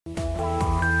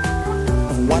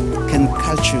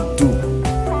culture do?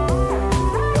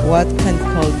 What can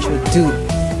culture do?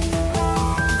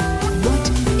 What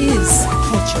is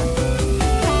culture?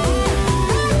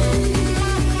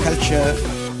 Culture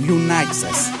unites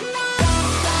us.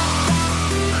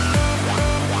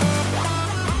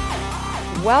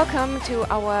 Welcome to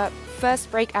our first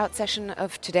breakout session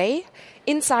of today,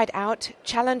 Inside Out,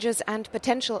 Challenges and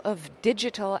Potential of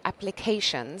Digital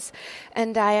Applications.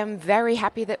 And I am very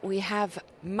happy that we have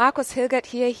Markus Hilgert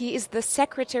here. He is the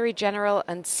Secretary General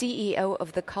and CEO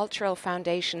of the Cultural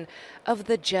Foundation of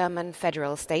the German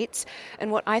Federal States.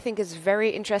 And what I think is very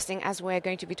interesting, as we're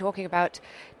going to be talking about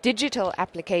digital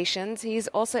applications, he's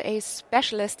also a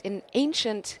specialist in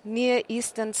ancient Near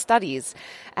Eastern studies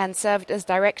and served as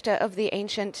director of the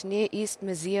Ancient Near East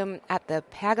Museum at the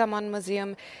Pergamon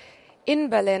Museum in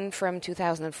Berlin from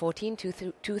 2014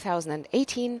 to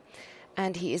 2018.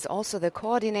 And he is also the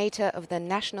coordinator of the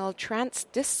National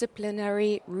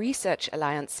Transdisciplinary Research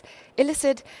Alliance,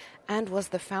 ILLICID, and was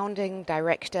the founding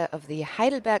director of the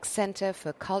Heidelberg Center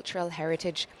for Cultural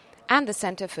Heritage and the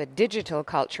Center for Digital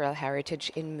Cultural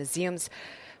Heritage in Museums.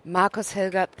 Markus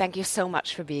Hilgert, thank you so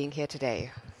much for being here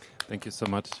today. Thank you so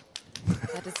much.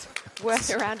 That is worth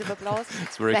a round of applause.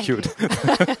 It's very cute.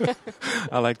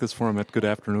 I like this format. Good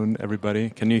afternoon,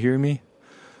 everybody. Can you hear me?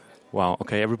 Wow.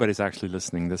 Okay, everybody's actually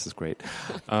listening. This is great.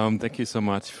 Thank you so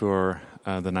much for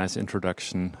the nice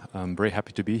introduction. I'm very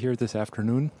happy to be here this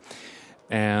afternoon.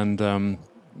 And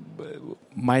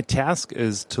my task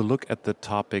is to look at the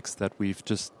topics that we've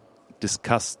just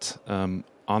discussed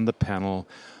on the panel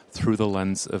through the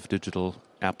lens of digital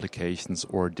applications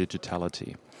or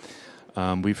digitality.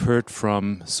 We've heard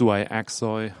from Suai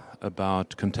Aksoy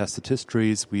about contested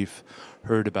histories. We've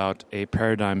heard about a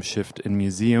paradigm shift in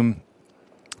museum.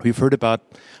 We've heard about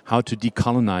how to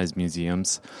decolonize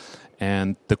museums.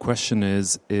 And the question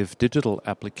is, if digital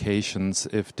applications,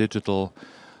 if digital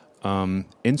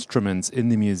instruments in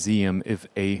the museum, if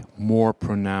a more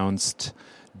pronounced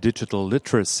digital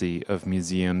literacy of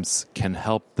museums can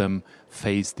help them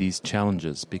face these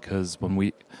challenges. Because when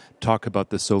we talk about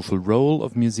the social role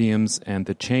of museums and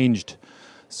the changed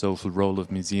social role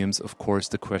of museums, of course,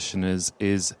 the question is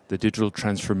the digital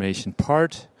transformation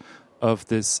part of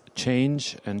this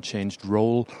change and changed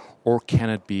role, or can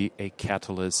it be a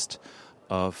catalyst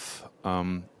of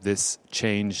this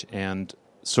change and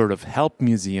sort of help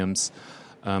museums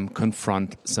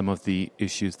confront some of the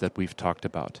issues that we've talked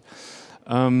about?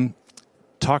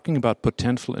 Talking about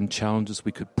potential and challenges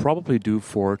we could probably do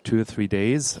for 2 or 3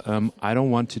 days. I don't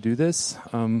want to do this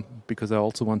because I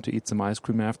also want to eat some ice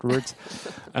cream afterwards.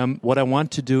 What I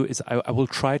want to do is I will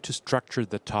try to structure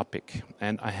the topic.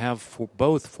 And I have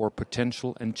for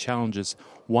potential and challenges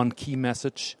 1 key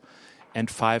message and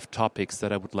 5 topics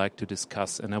that I would like to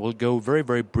discuss. And I will go very,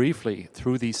 very briefly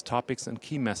through these topics and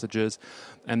key messages.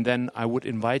 And then I would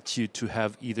invite you to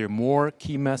have either more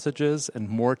key messages and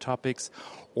more topics,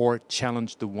 or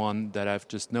challenge the one that I've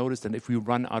just noticed. And if we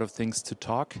run out of things to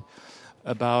talk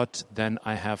about, then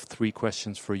I have 3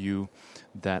 questions for you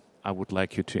that I would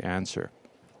like you to answer.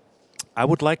 I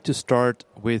would like to start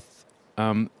with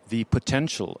the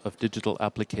potential of digital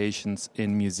applications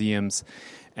in museums.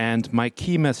 And my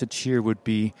key message here would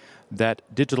be that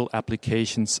digital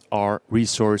applications are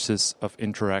resources of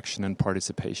interaction and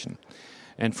participation.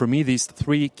 And for me, these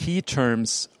 3 key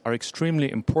terms are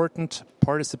extremely important.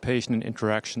 Participation and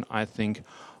interaction, I think,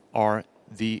 are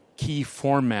the key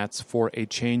formats for a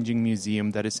changing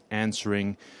museum that is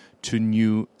answering to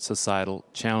new societal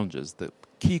challenges. The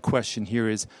key question here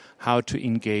is how to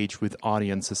engage with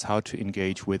audiences, how to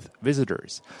engage with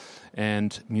visitors.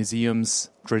 And museums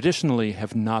traditionally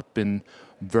have not been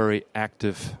very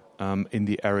active in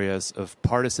the areas of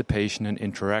participation and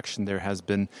interaction. There has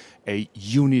been a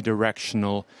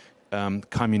unidirectional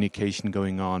communication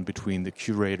going on between the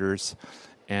curators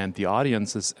and the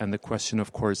audiences. And the question,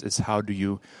 of course, is how do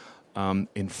you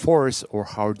enforce, or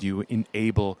how do you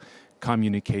enable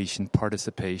communication,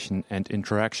 participation, and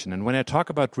interaction? And when I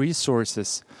talk about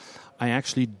resources, I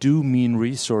actually do mean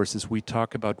resources. We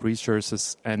talk about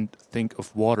resources and think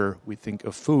of water, we think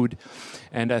of food.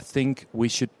 And I think we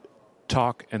should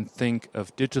talk and think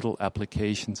of digital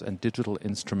applications and digital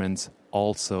instruments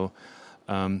also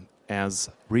as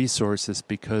resources,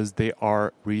 because they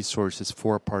are resources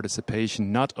for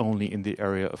participation, not only in the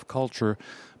area of culture,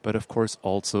 but of course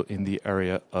also in the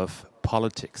area of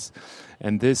politics.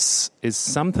 And this is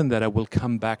something that I will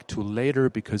come back to later,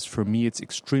 because for me it's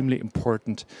extremely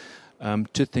important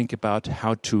to think about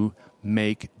how to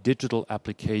make digital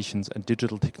applications and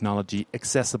digital technology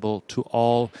accessible to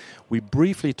all. We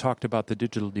briefly talked about the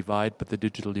digital divide, but the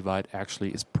digital divide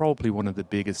actually is probably one of the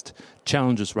biggest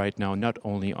challenges right now, not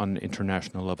only on an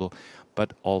international level,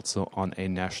 but also on a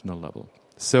national level.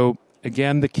 So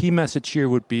again, the key message here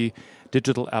would be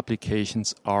digital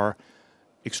applications are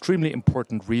extremely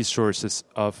important resources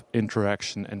of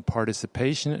interaction and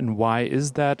participation. And why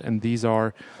is that? And these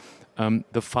are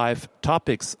the 5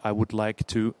 topics I would like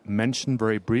to mention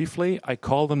very briefly. I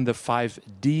call them the 5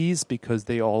 Ds because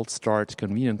they all start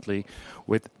conveniently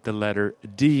with the letter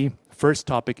D. First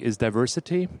topic is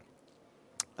diversity.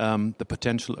 The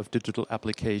potential of digital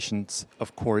applications,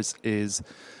 of course, is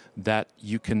that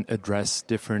you can address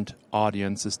different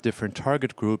audiences, different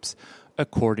target groups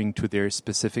according to their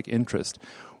specific interest.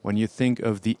 When you think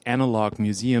of the analog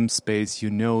museum space,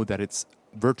 you know that it's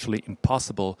virtually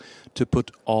impossible to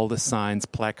put all the signs,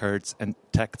 placards, and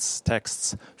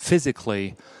texts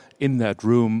physically in that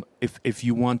room. If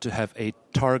you want to have a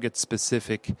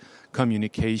target-specific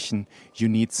communication, you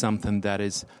need something that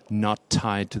is not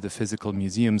tied to the physical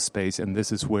museum space, and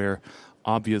this is where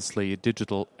obviously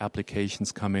digital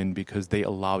applications come in because they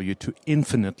allow you to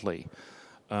infinitely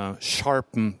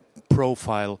sharpen,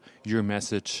 profile your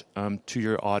message to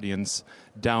your audience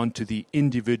down to the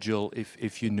individual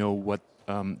if you know what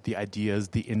the ideas,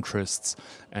 the interests,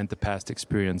 and the past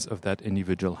experience of that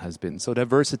individual has been. So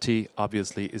diversity,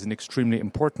 obviously, is an extremely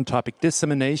important topic.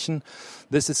 Dissemination,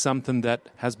 this is something that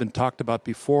has been talked about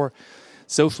before.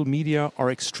 Social media are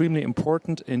extremely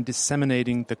important in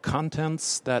disseminating the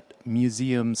contents that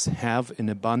museums have in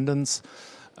abundance.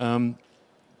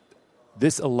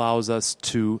 This allows us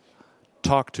to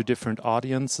talk to different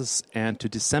audiences and to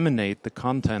disseminate the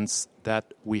contents that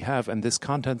we have. And this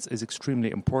content is extremely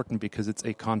important because it's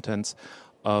a content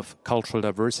of cultural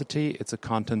diversity, it's a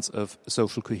content of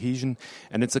social cohesion,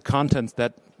 and it's a content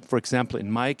that, for example,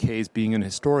 in my case, being an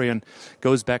historian,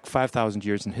 goes back 5,000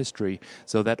 years in history.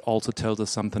 So that also tells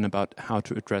us something about how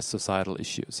to address societal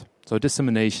issues. So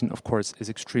dissemination, of course, is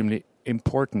extremely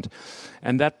important.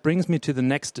 And that brings me to the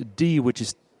next D, which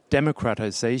is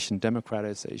democratization.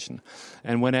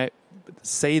 And when I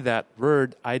say that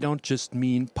word, I don't just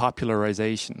mean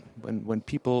popularization. When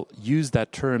people use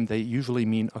that term, they usually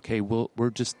mean, okay, we're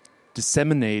just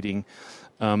disseminating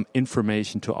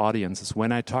information to audiences.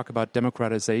 When I talk about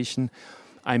democratization,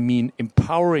 I mean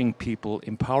empowering people,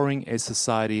 empowering a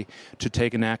society to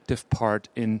take an active part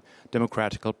in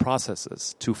democratical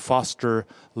processes, to foster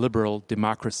liberal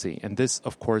democracy. And this,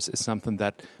 of course, is something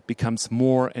that becomes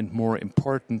more and more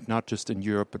important, not just in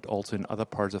Europe, but also in other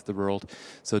parts of the world.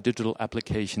 So digital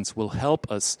applications will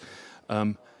help us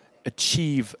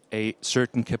achieve a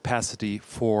certain capacity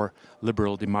for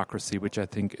liberal democracy, which I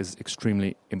think is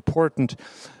extremely important.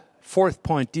 Fourth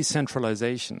point,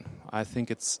 decentralization. I think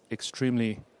it's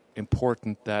extremely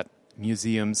important that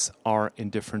museums are in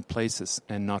different places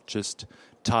and not just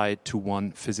tied to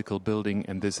one physical building,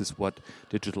 and this is what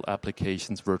digital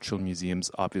applications, virtual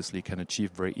museums, obviously can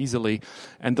achieve very easily.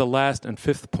 And the last and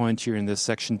fifth point here in this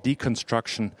section,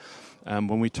 deconstruction.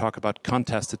 When we talk about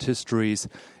contested histories,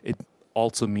 it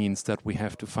also means that we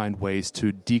have to find ways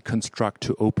to deconstruct,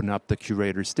 to open up the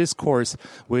curator's discourse,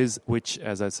 which,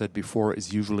 as I said before,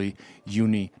 is usually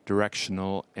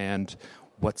unidirectional. And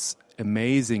what's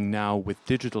amazing now with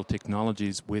digital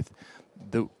technologies, with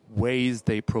the ways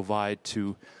they provide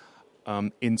to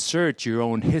insert your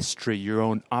own history, your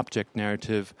own object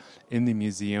narrative in the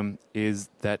museum, is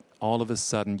that all of a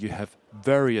sudden you have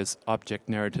various object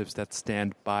narratives that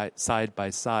stand side by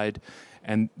side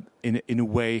and in a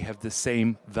way have the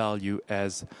same value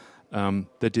as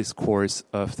the discourse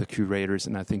of the curators.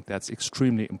 And I think that's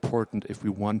extremely important if we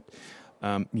want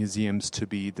museums to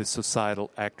be the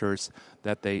societal actors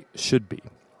that they should be.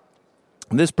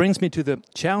 And this brings me to the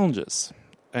challenges.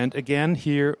 And again,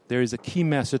 here there is a key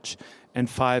message and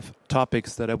 5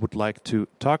 topics that I would like to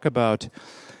talk about.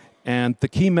 And the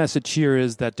key message here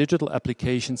is that digital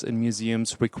applications in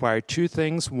museums require 2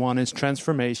 things. One is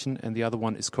transformation and the other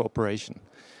one is cooperation.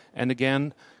 And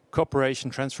again,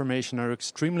 cooperation, transformation are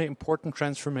extremely important.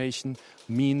 Transformation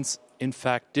means, in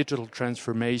fact, digital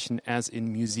transformation as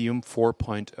in Museum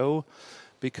 4.0,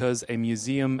 because a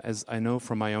museum, as I know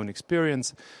from my own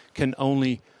experience, can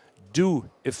only do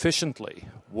efficiently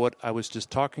what I was just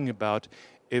talking about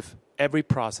if every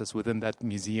process within that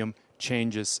museum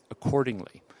changes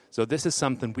accordingly. So this is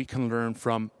something we can learn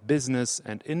from business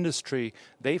and industry.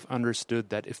 They've understood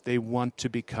that if they want to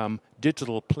become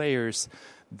digital players,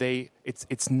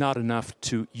 it's not enough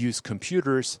to use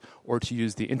computers or to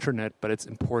use the internet, but it's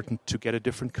important to get a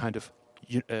different kind of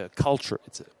culture.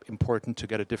 It's important to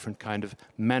get a different kind of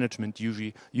management,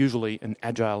 usually an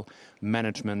agile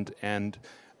management and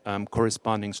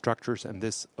corresponding structures. And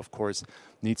this, of course,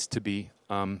 needs to be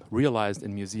realized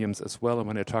in museums as well. And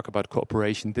when I talk about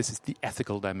cooperation, this is the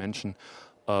ethical dimension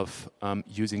of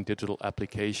using digital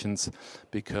applications,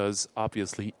 because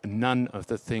obviously none of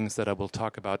the things that I will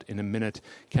talk about in a minute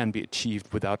can be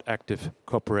achieved without active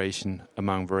cooperation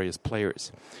among various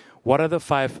players. What are the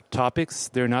 5 topics?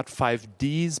 They're not 5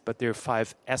 Ds, but they're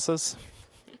 5 S's.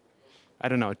 I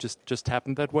don't know, it just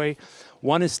happened that way.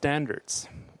 One is standards.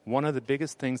 One of the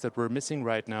biggest things that we're missing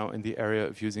right now in the area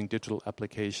of using digital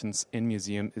applications in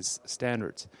museum is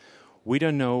standards. We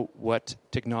don't know what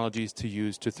technologies to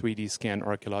use to 3D scan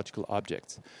archaeological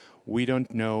objects. We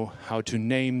don't know how to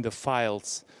name the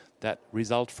files that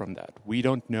result from that. We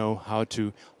don't know how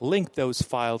to link those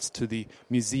files to the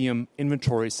museum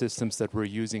inventory systems that we're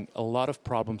using. A lot of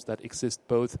problems that exist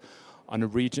both on a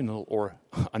regional,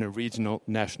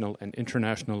 national, and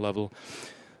international level.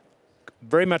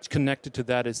 Very much connected to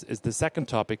that is the second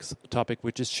topic,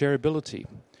 which is shareability.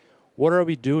 What are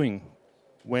we doing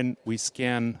when we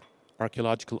scan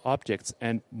archaeological objects,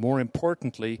 and more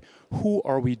importantly, who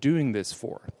are we doing this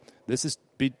for? This is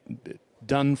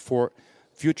done for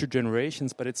future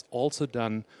generations, but it's also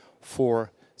done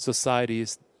for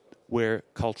societies where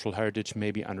cultural heritage may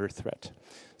be under threat.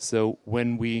 So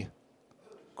when we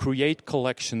create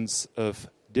collections of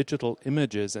digital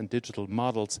images and digital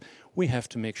models, we have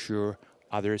to make sure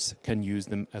others can use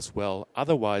them as well.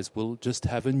 Otherwise, we'll just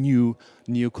have a new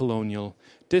colonial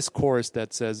discourse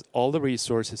that says all the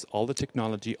resources, all the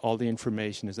technology, all the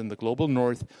information is in the global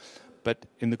north, but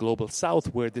in the global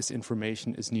south, where this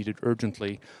information is needed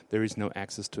urgently, there is no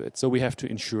access to it. So we have to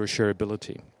ensure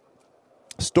shareability.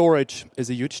 Storage is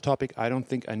a huge topic. I don't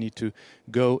think I need to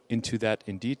go into that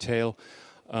in detail.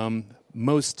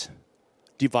 Most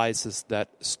devices that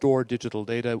store digital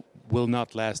data will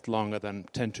not last longer than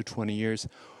 10 to 20 years.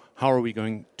 How are we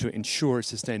going to ensure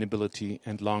sustainability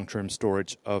and long-term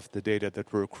storage of the data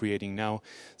that we're creating now?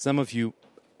 Some of you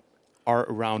are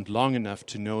around long enough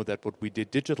to know that what we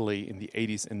did digitally in the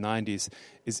 80s and 90s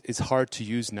is hard to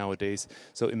use nowadays.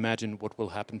 So imagine what will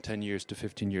happen 10 years to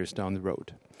 15 years down the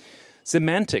road.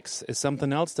 Semantics is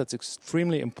something else that's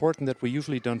extremely important that we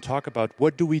usually don't talk about.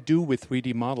 What do we do with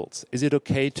 3D models? Is it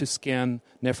okay to scan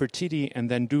Nefertiti and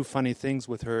then do funny things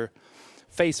with her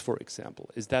face, for example?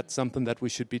 Is that something that we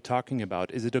should be talking about?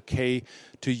 Is it okay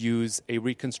to use a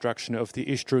reconstruction of the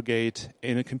Ishtar Gate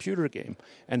in a computer game?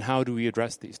 And how do we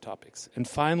address these topics? And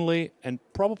finally, and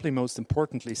probably most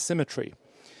importantly, symmetry.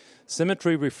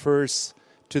 Symmetry refers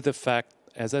to the fact,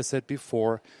 as I said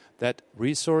before, that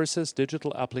resources,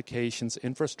 digital applications,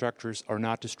 infrastructures are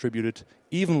not distributed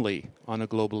evenly on a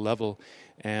global level.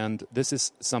 And this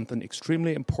is something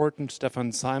extremely important.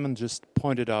 Stefan Simon just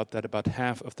pointed out that about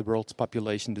half of the world's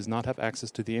population does not have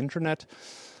access to the internet.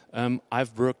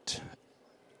 I've worked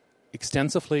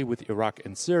extensively with Iraq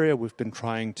and Syria. We've been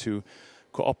trying to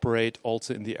cooperate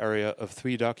also in the area of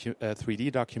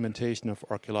 3D documentation of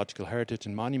archaeological heritage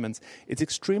and monuments. It's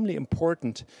extremely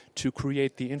important to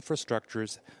create the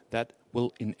infrastructures that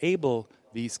will enable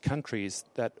these countries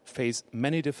that face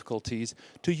many difficulties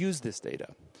to use this data.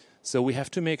 So we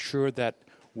have to make sure that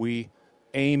we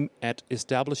aim at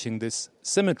establishing this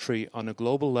symmetry on a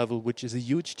global level, which is a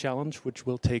huge challenge, which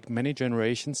will take many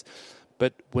generations.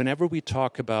 But whenever we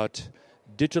talk about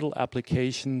digital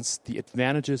applications, the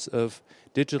advantages of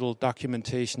digital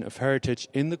documentation of heritage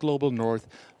in the global north,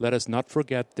 let us not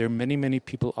forget there are many, many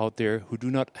people out there who do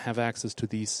not have access to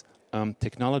these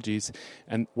technologies.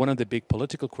 And one of the big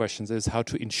political questions is how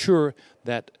to ensure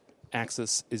that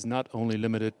access is not only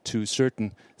limited to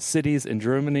certain cities in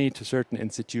Germany, to certain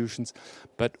institutions,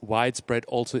 but widespread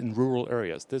also in rural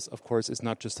areas. This, of course, is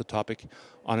not just a topic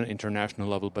on an international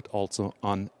level, but also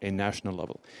on a national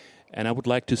level. And I would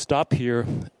like to stop here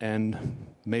and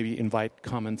maybe invite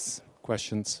comments,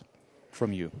 questions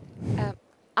from you.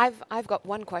 I've got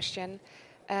one question.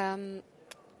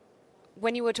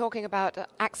 When you were talking about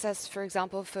access, for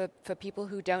example, for people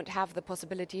who don't have the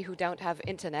possibility, who don't have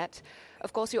internet,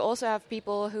 of course you also have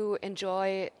people who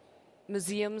enjoy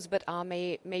museums but are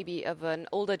maybe of an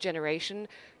older generation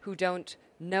who don't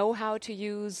know how to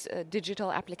use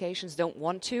digital applications, don't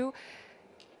want to.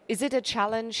 Is it a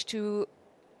challenge to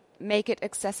make it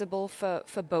accessible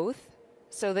for both,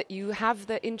 so that you have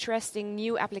the interesting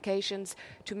new applications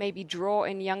to maybe draw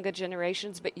in younger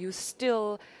generations, but you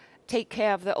still take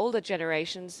care of the older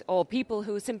generations or people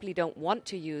who simply don't want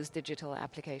to use digital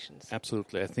applications?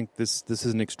 Absolutely. I think this is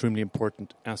an extremely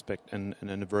important aspect and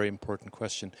a very important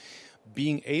question.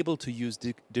 being able to use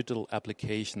digital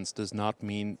applications does not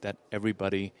mean that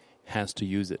everybody has to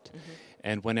use it.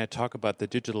 And when I talk about the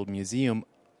digital museum,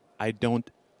 I don't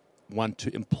want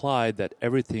to imply that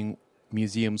everything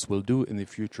museums will do in the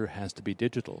future has to be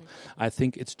digital. I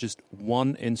think it's just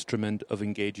one instrument of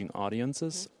engaging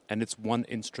audiences, and it's one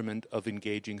instrument of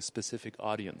engaging specific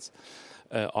audiences.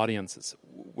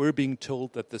 We're being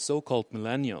told that the so-called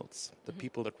millennials, the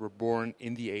people that were born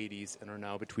in the 80s and are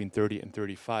now between 30 and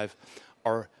 35,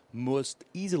 are most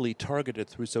easily targeted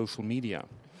through social media.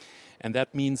 And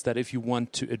that means that if you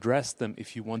want to address them,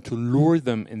 if you want to lure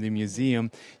them in the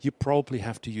museum, you probably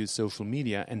have to use social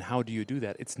media. And how do you do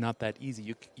that? It's not that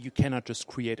easy. You cannot just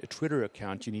create a Twitter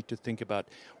account. You need to think about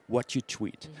what you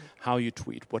tweet, how you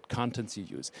tweet, what contents you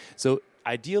use. So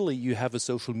ideally, you have a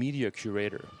social media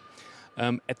curator.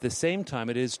 At the same time,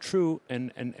 it is true,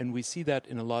 and we see that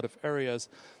in a lot of areas,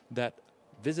 that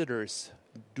visitors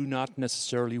do not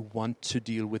necessarily want to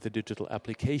deal with a digital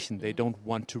application. They don't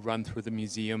want to run through the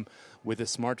museum with a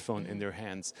smartphone in their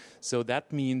hands. So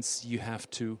that means you have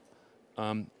to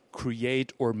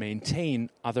create or maintain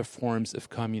other forms of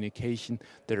communication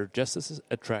that are just as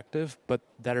attractive, but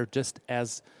that are just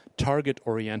as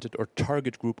target-oriented or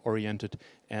target group-oriented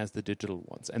as the digital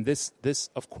ones. And this,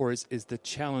 of course, is the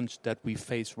challenge that we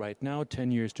face right now,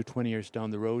 10 years to 20 years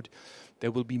down the road.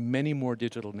 There will be many more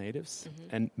digital natives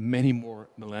and many more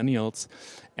millennials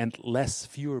and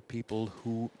fewer people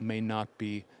who may not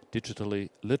be digitally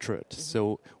literate.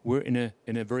 So we're in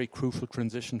a very crucial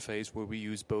transition phase where we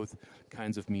use both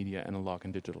kinds of media, analog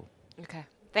and digital. Okay,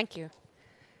 thank you.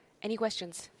 Any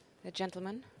questions? The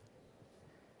gentleman?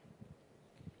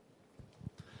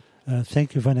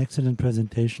 Thank you for an excellent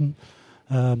presentation.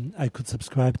 I could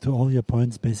subscribe to all your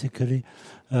points, basically.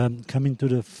 Coming to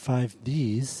the 5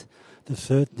 Ds, the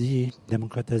third D,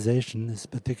 democratization, is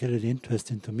particularly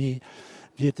interesting to me.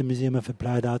 We at the Museum of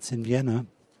Applied Arts in Vienna,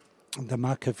 the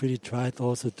MAC have really tried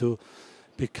also to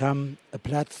become a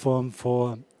platform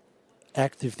for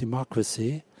active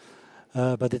democracy,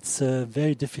 but it's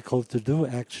very difficult to do,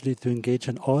 actually, to engage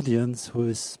an audience who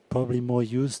is probably more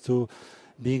used to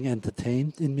being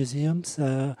entertained in museums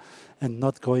and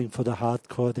not going for the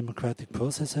hardcore democratic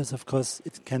processes. Of course,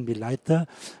 it can be lighter,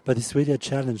 but it's really a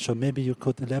challenge. So maybe you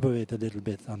could elaborate a little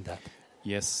bit on that.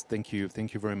 Yes, thank you.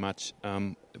 Thank you very much.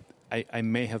 I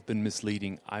may have been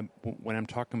misleading. When I'm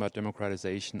talking about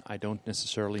democratization, I don't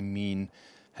necessarily mean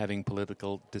having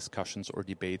political discussions or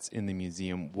debates in the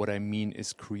museum. What I mean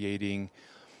is creating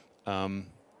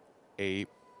a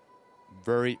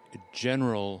very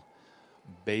general,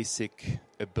 basic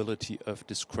ability of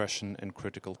discretion and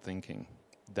critical thinking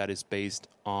that is based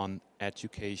on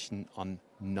education, on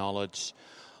knowledge,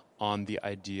 on the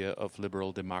idea of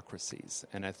liberal democracies.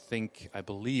 And I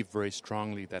believe very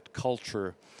strongly that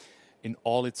culture in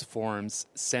all its forms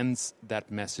sends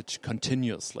that message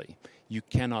continuously. You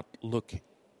cannot look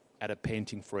at a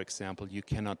painting, for example, you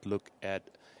cannot look at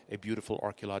a beautiful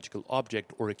archaeological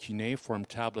object or a cuneiform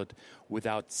tablet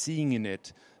without seeing in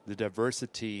it the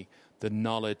diversity, the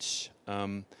knowledge,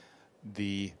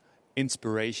 the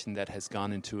inspiration that has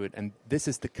gone into it. And this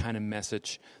is the kind of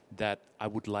message that I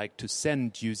would like to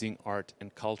send using art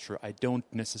and culture. I don't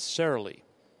necessarily,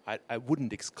 I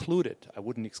wouldn't exclude it. I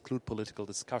wouldn't exclude political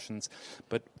discussions.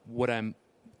 But what I'm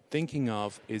thinking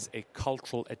of is a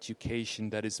cultural education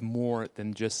that is more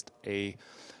than just a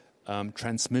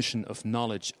transmission of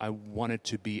knowledge. I want it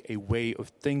to be a way of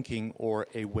thinking or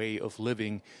a way of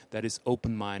living that is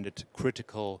open-minded,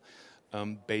 critical,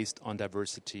 based on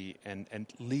diversity and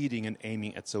leading and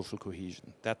aiming at social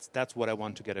cohesion. That's what I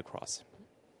want to get across.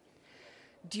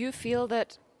 Do you feel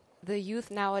that the youth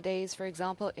nowadays, for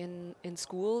example, in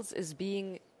schools, is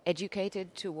being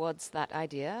educated towards that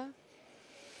idea?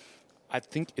 I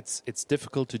think it's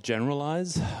difficult to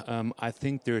generalize. I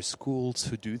think there are schools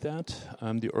who do that.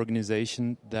 The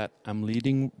organization that I'm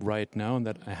leading right now, and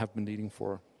that I have been leading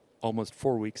for almost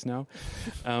 4 weeks now,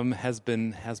 has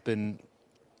been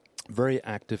very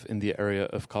active in the area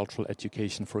of cultural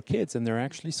education for kids. And there are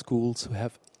actually schools who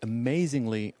have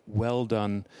amazingly well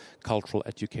done cultural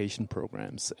education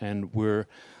programs. And we're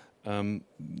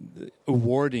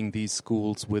awarding these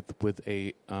schools with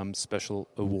a special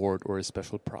award or a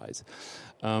special prize.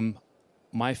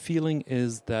 My feeling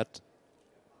is that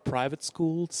private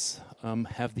schools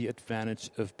have the advantage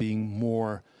of being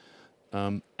more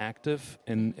active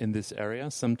in this area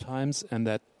sometimes, and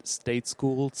that state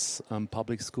schools,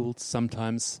 public schools,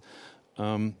 sometimes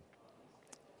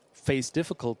face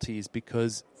difficulties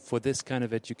because for this kind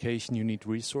of education you need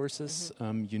resources,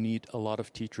 you need a lot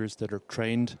of teachers that are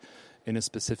trained in a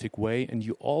specific way, and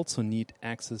you also need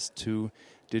access to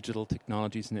digital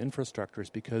technologies and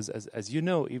infrastructures because as you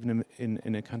know, even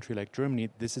in a country like Germany,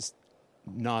 this is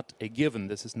not a given.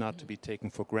 This is not to be taken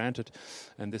for granted,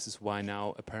 and this is why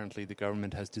now apparently the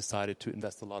government has decided to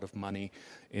invest a lot of money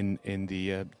in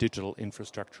the digital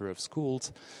infrastructure of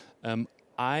schools.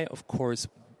 I, of course,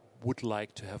 would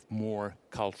like to have more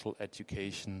cultural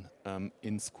education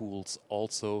in schools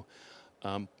also,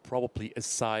 probably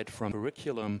aside from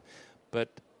curriculum.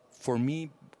 But for me,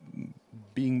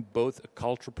 being both a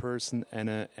culture person and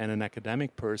an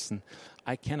academic person,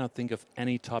 I cannot think of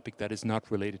any topic that is not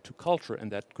related to culture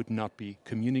and that could not be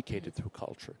communicated through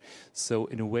culture. So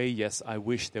in a way, yes, I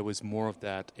wish there was more of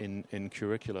that in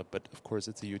curricula, but of course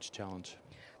it's a huge challenge.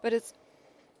 But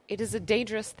it is a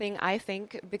dangerous thing, I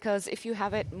think, because if you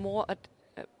have it more at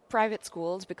private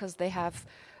schools because they have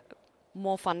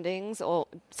more fundings or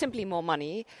simply more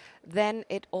money, then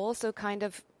it also kind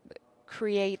of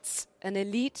creates an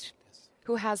elite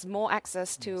who has more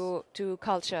access to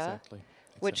culture, Exactly.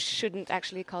 which shouldn't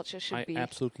actually culture should be. I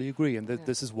absolutely agree, and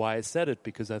this is why I said it,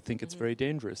 because I think it's very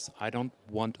dangerous. I don't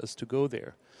want us to go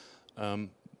there.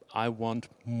 I want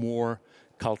more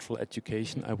cultural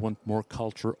education. I want more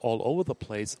culture all over the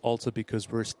place, also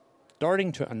because we're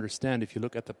starting to understand, if you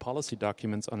look at the policy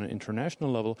documents on an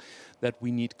international level, that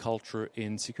we need culture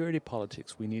in security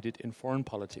politics, we need it in foreign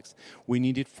politics, we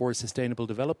need it for sustainable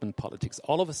development politics.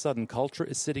 All of a sudden, culture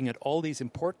is sitting at all these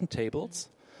important tables,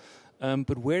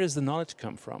 but where does the knowledge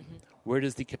come from? Where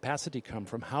does the capacity come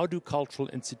from? How do cultural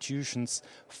institutions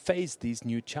face these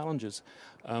new challenges?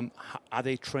 Are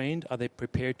they trained? Are they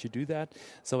prepared to do that?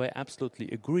 So I absolutely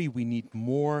agree. We need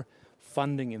more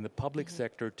funding in the public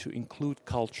sector to include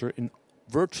culture in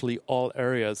virtually all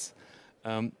areas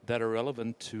that are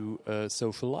relevant to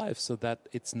social life, so that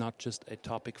it's not just a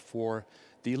topic for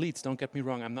the elites. Don't get me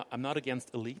wrong. I'm not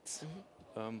against elites.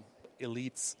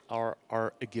 Elites are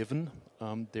a given.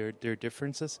 There are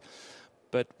differences.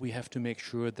 But we have to make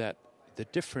sure that the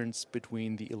difference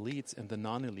between the elites and the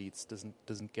non-elites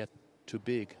doesn't get too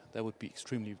big. That would be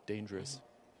extremely dangerous.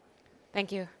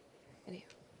 Thank you.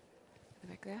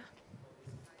 Back there.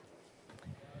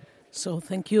 So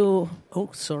thank you.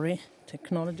 Oh, sorry,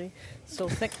 technology.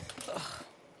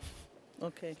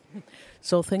 Okay.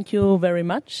 So thank you very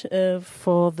much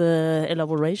for the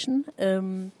elaboration.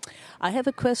 I have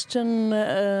a question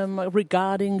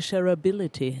regarding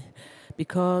shareability.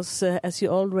 Because, as you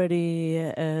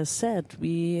already said,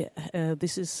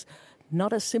 this is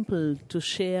not as simple to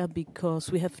share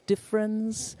because we have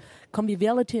difference,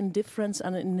 conviviality and difference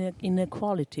and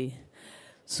inequality.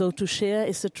 So to share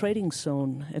is a trading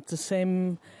zone. At the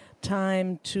same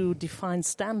time, to define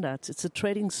standards, it's a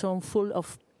trading zone full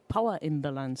of power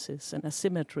imbalances and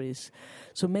asymmetries.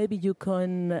 So maybe you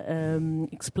can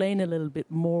explain a little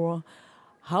bit more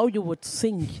how you would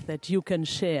think that you can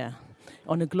share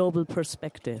on a global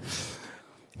perspective.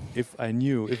 If I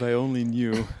only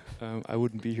knew, I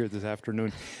wouldn't be here this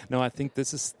afternoon. No, I think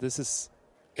this is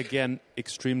again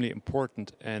extremely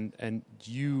important, and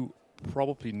you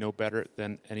probably know better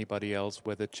than anybody else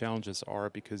where the challenges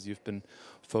are, because you've been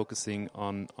focusing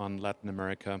on Latin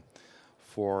America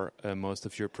for most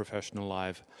of your professional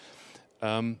life.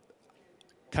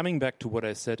 Coming back to what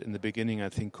I said in the beginning, I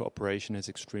think cooperation is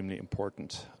extremely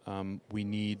important. We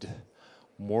need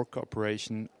more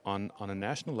cooperation on a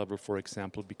national level, for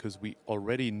example, because we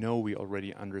already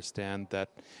understand that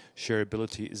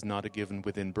shareability is not a given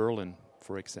within Berlin,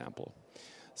 for example.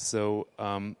 So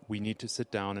we need to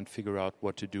sit down and figure out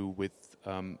what to do with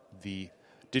the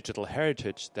digital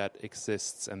heritage that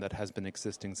exists and that has been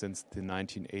existing since the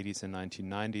 1980s and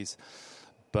 1990s.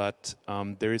 But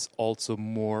there is also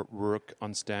more work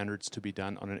on standards to be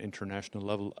done on an international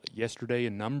level. Yesterday, a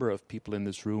number of people in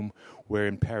this room were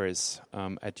in Paris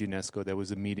at UNESCO. There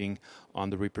was a meeting on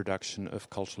the reproduction of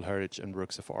cultural heritage and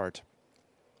works of art.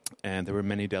 And there were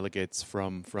many delegates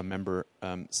from member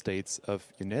states of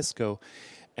UNESCO.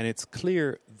 And it's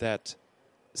clear that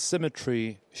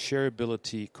symmetry,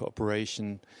 shareability,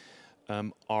 cooperation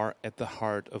are at the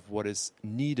heart of what is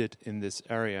needed in this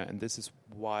area. And this is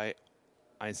why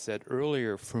I said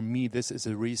earlier, for me, this is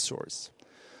a resource.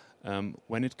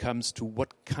 When it comes to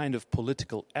what kind of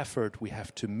political effort we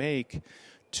have to make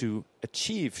to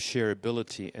achieve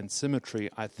shareability and symmetry,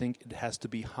 I think it has to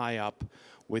be high up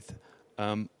with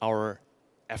our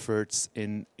efforts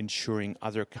in ensuring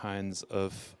other kinds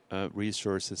of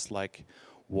resources like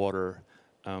water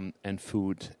and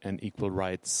food and equal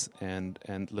rights and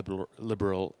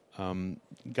liberal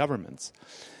governments.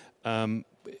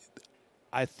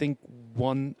 I think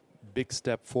one big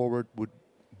step forward would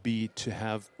be to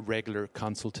have regular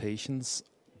consultations,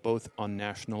 both on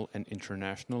national and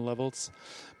international levels,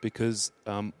 because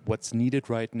what's needed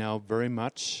right now very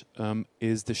much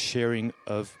is the sharing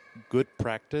of good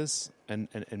practice and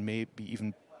maybe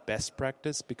even best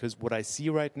practice, because what I see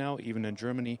right now, even in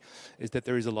Germany, is that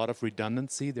there is a lot of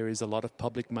redundancy. There is a lot of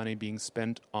public money being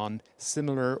spent on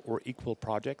similar or equal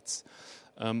projects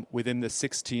within the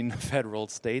 16 federal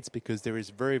states, because there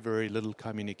is very, very little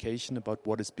communication about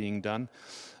what is being done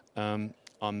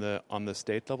on the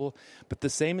state level. But the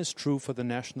same is true for the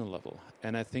national level.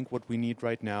 And I think what we need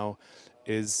right now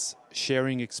is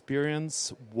sharing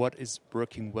experience, what is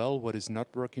working well, what is not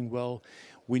working well.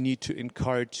 We need to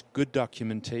encourage good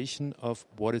documentation of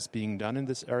what is being done in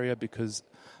this area, because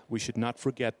we should not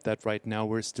forget that right now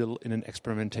we're still in an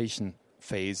experimentation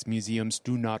phase. Museums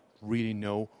do not really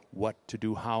know what to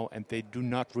do, how, and they do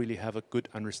not really have a good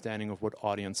understanding of what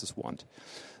audiences want.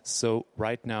 So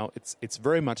right now it's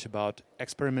very much about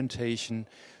experimentation,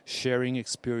 sharing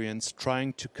experience,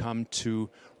 trying to come to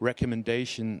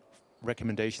recommendations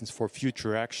for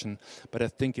future action. But I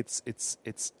think it's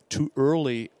too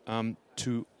early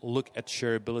to look at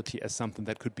shareability as something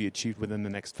that could be achieved within the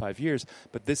next 5 years.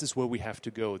 But this is where we have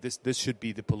to go. This should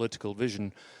be the political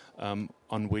vision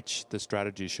on which the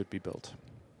strategy should be built.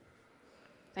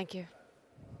 Thank you.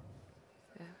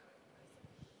 Yeah.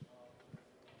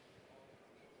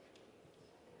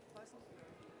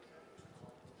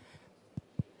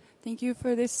 Thank you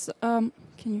for this a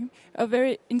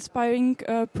very inspiring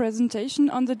presentation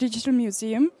on the Digital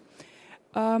Museum.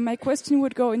 My question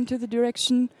would go into the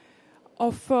direction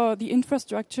of the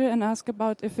infrastructure and ask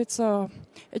about if it's a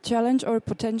challenge or a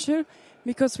potential,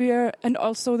 because and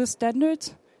also the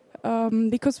standards,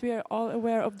 because we are all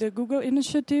aware of the Google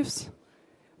initiatives,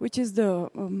 which is the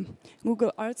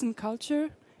Google Arts and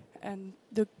Culture and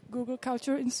the Google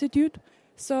Culture Institute.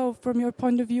 So from your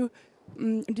point of view,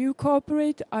 do you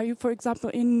cooperate? Are you, for example,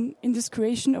 in this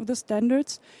creation of the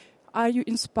standards, are you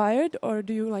inspired, or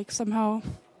do you somehow,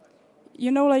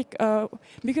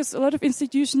 because a lot of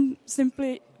institutions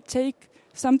simply take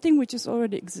something which is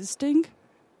already existing.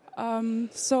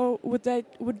 So would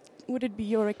it be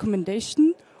your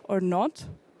recommendation or not?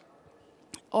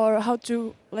 Or how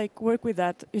to work with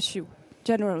that issue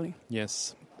generally?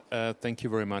 Yes, thank you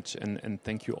very much, and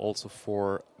thank you also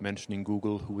for mentioning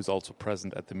Google, who was also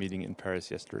present at the meeting in Paris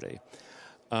yesterday.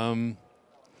 I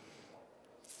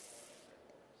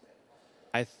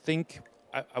think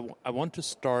I want to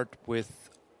start with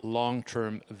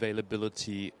long-term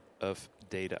availability of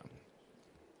data.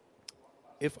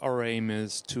 If our aim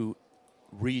is to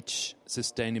reach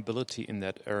sustainability in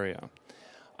that area,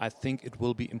 I think it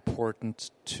will be important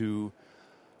to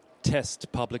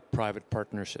test public-private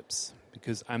partnerships,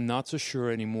 because I'm not so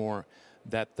sure anymore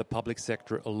that the public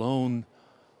sector alone,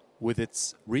 with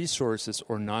its resources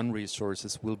or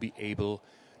non-resources, will be able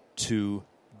to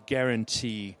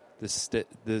guarantee the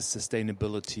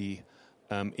sustainability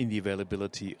in the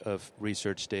availability of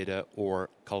research data or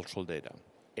cultural data.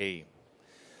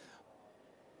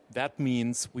 That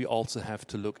means we also have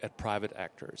to look at private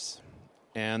actors.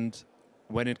 And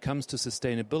when it comes to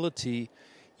sustainability,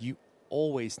 you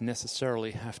always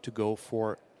necessarily have to go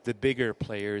for the bigger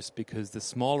players, because the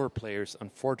smaller players,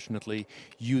 unfortunately,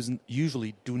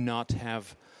 usually do not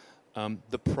have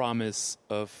the promise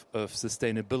of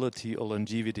sustainability or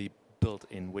longevity built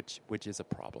in, which is a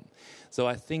problem. So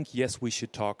I think, yes, we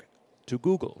should talk to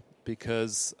Google,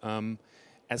 because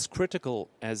as critical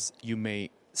as you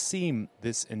may seem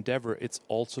this endeavor, it's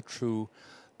also true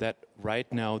that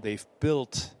right now they've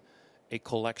built a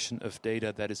collection of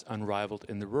data that is unrivaled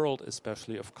in the world,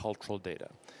 especially of cultural data.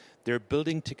 They're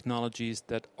building technologies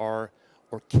that are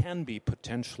or can be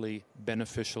potentially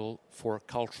beneficial for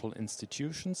cultural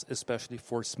institutions, especially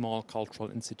for small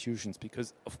cultural institutions,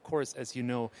 because, of course, as you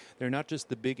know, they're not just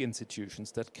the big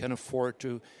institutions that can afford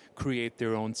to create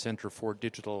their own center for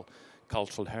digital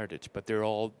cultural heritage, but they're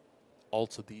all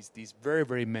also these very,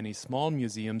 very many small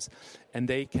museums, and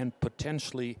they can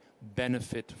potentially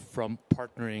benefit from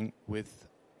partnering with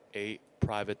a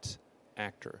private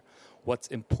actor. What's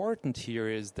important here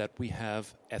is that we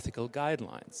have ethical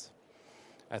guidelines.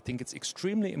 I think it's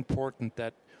extremely important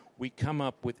that we come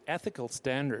up with ethical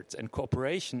standards, and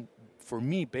cooperation, for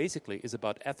me, basically is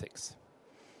about ethics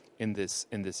in this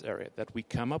area, that we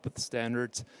come up with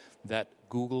standards that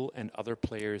Google and other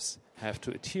players have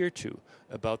to adhere to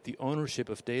about the ownership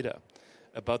of data,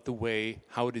 about the way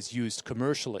how it is used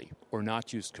commercially or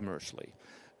not used commercially,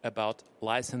 about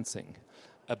licensing,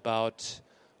 about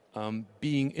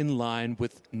being in line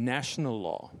with national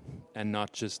law and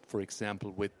not just, for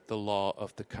example, with the law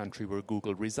of the country where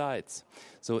Google resides.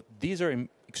 So these are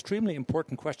extremely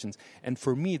important questions. And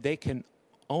for me, they can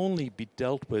only be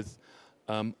dealt with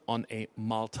on a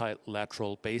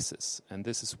multilateral basis. And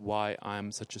this is why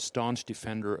I'm such a staunch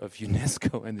defender of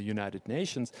UNESCO and the United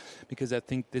Nations, because I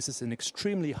think this is an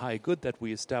extremely high good that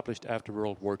we established after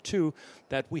World War II,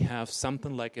 that we have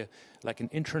something like an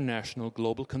international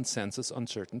global consensus on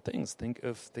certain things. Think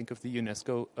of the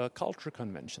UNESCO culture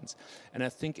conventions. And I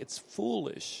think it's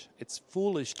foolish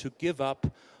to give up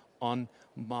on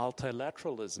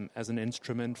multilateralism as an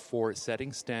instrument for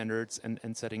setting standards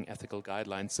and setting ethical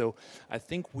guidelines. So I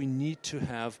think we need to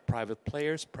have private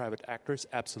players, private actors,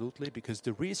 absolutely, because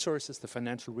the resources, the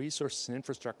financial resources and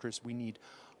infrastructures we need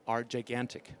are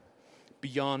gigantic,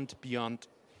 beyond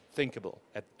thinkable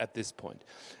at this point.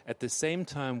 At the same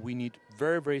time, we need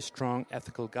very, very strong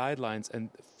ethical guidelines, and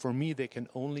for me, they can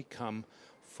only come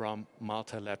from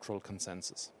multilateral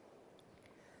consensus.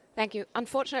 Thank you.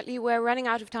 Unfortunately, we're running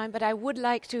out of time, but I would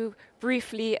like to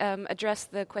briefly address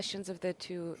the questions of the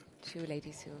two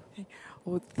ladies who...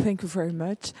 Well, thank you very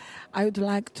much. I would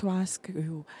like to ask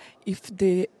you if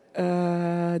the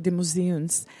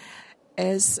museums,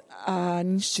 as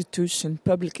an institution,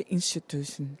 public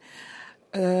institution,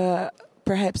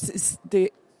 perhaps is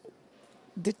the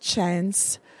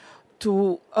chance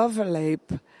to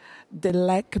overlap the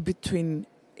lack between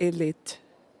elite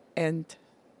and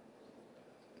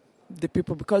the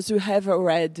people, because you have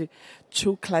already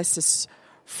two classes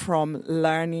from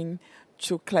learning,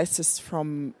 two classes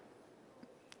from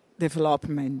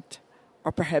development,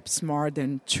 or perhaps more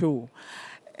than two.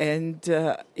 And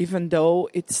even though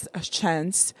it's a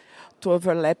chance to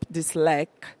overlap this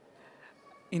lack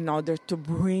in order to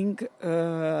bring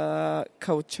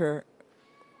culture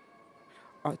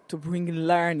or to bring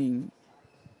learning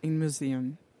in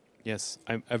museum. Yes,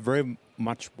 I very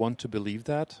much want to believe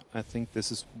that. I think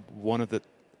this is one of the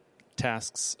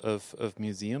tasks of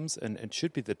museums, and it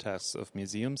should be the tasks of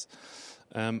museums.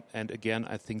 And again,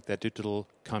 I think that digital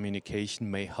communication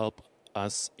may help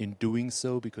us in doing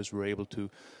so, because we're able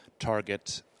to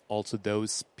target also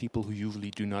those people who usually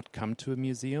do not come to a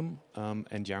museum,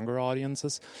 and younger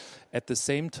audiences. At the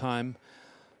same time,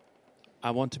 I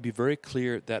want to be very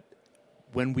clear that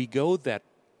when we go that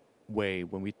way,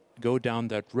 when we go down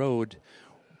that road,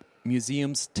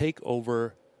 museums take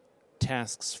over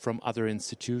tasks from other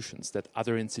institutions that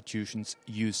other institutions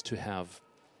used to have: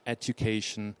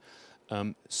 education,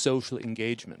 social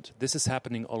engagement. This is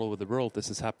happening all over the world. This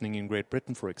is happening in Great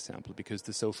Britain, for example, because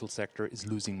the social sector is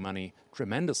losing money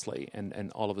tremendously,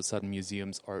 and all of a sudden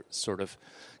museums are sort of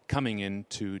coming in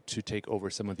to take over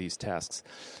some of these tasks.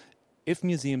 If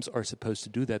museums are supposed to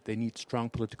do that, they need strong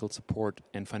political support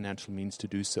and financial means to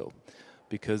do so.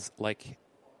 Because like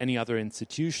any other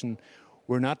institution,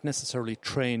 we're not necessarily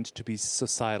trained to be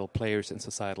societal players and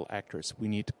societal actors. We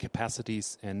need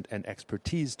capacities and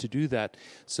expertise to do that.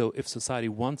 So if society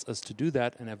wants us to do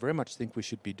that, and I very much think we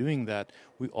should be doing that,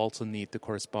 we also need the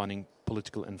corresponding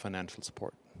political and financial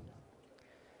support.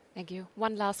 Thank you.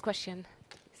 One last question.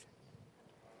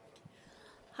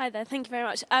 Hi there, thank you very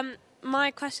much.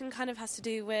 My question kind of has to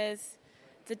do with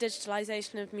the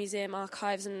digitalisation of museum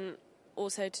archives and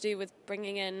also to do with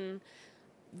bringing in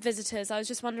visitors. I was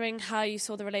just wondering how you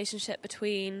saw the relationship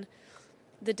between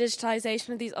the digitalisation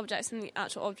of these objects and the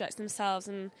actual objects themselves,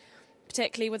 and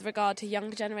particularly with regard to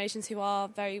younger generations who are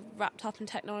very wrapped up in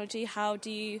technology. How do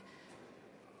you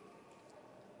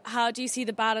see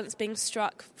the balance being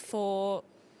struck for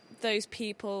those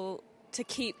people to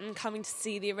keep them coming to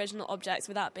see the original objects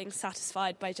without being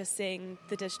satisfied by just seeing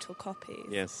the digital copies?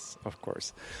 Yes, of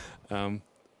course.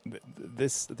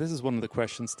 This is one of the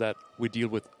questions that we deal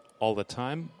with all the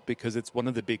time, because it's one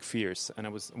of the big fears. And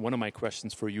one of my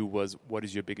questions for you was, what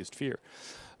is your biggest fear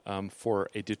for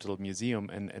a digital museum?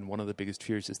 And one of the biggest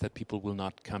fears is that people will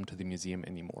not come to the museum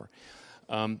anymore.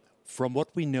 From what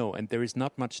we know, and there is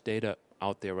not much data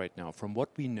out there right now, from what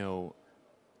we know,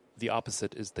 the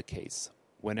opposite is the case.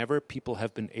 Whenever people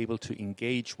have been able to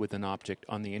engage with an object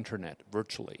on the internet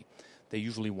virtually, they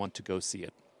usually want to go see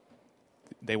it.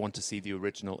 They want to see the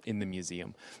original in the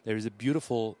museum. There is a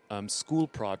beautiful school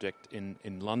project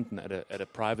in London at a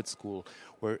private school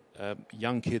where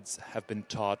young kids have been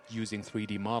taught using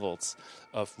 3D models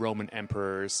of Roman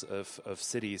emperors, of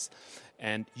cities.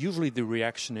 And usually the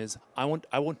reaction is, I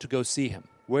want to go see him.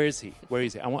 Where is he? Where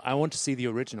is he? I want to see the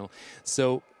original.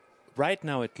 So right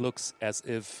now it looks as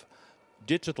if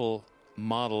digital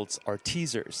models are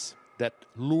teasers that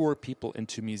lure people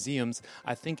into museums.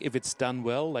 I think if it's done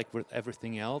well, like with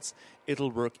everything else, it'll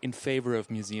work in favor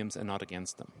of museums and not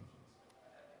against them.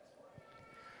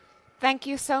 Thank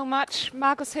you so much,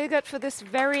 Markus Hilgert, for this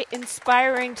very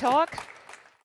inspiring talk.